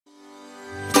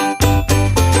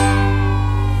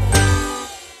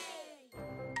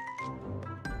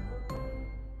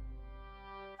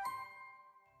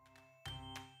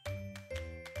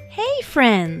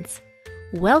friends!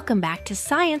 Welcome back to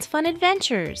Science Fun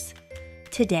Adventures.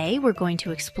 Today we're going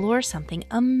to explore something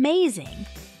amazing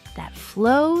that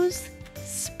flows,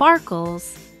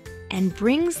 sparkles, and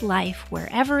brings life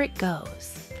wherever it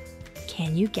goes.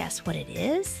 Can you guess what it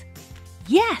is?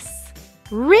 Yes!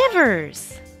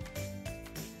 Rivers!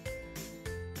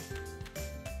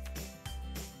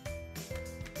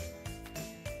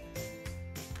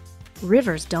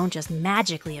 Rivers don't just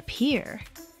magically appear.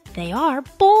 They are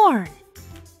born.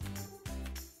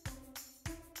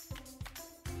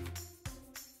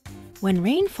 When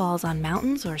rain falls on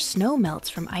mountains or snow melts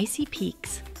from icy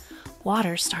peaks,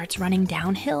 water starts running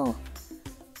downhill.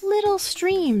 Little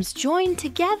streams join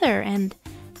together and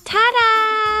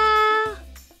ta-da!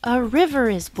 A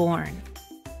river is born.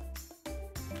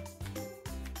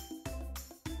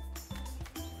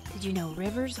 Did you know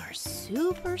rivers are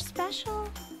super special?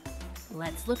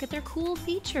 Let's look at their cool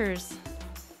features.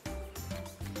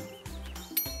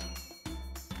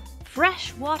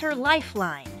 Freshwater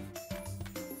lifeline.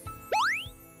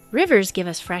 Rivers give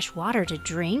us fresh water to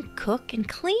drink, cook, and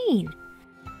clean.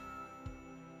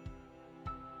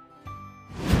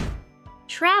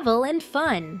 Travel and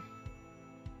fun.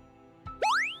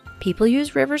 People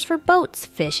use rivers for boats,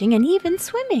 fishing, and even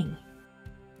swimming.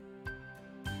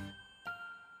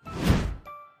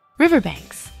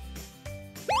 Riverbanks.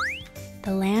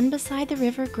 The land beside the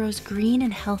river grows green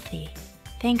and healthy,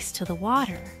 thanks to the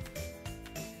water.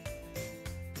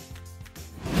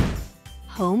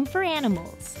 Home for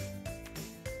animals.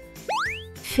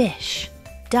 Fish,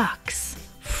 ducks,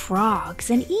 frogs,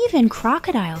 and even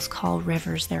crocodiles call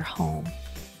rivers their home.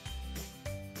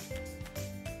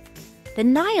 The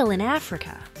Nile in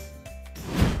Africa.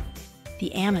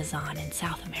 The Amazon in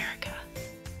South America.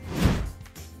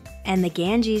 And the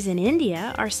Ganges in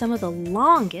India are some of the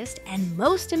longest and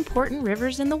most important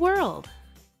rivers in the world.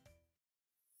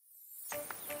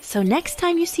 So next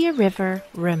time you see a river,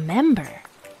 remember,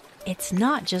 it's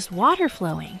not just water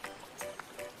flowing.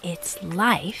 It's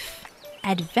life,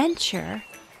 adventure,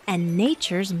 and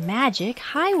nature's magic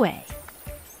highway.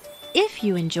 If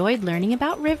you enjoyed learning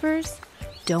about rivers,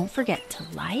 don't forget to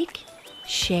like,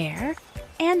 share,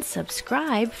 and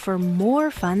subscribe for more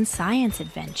fun science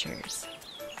adventures.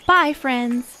 Bye,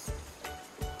 friends!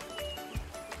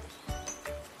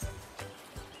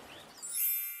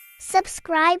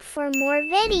 Subscribe for more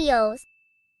videos.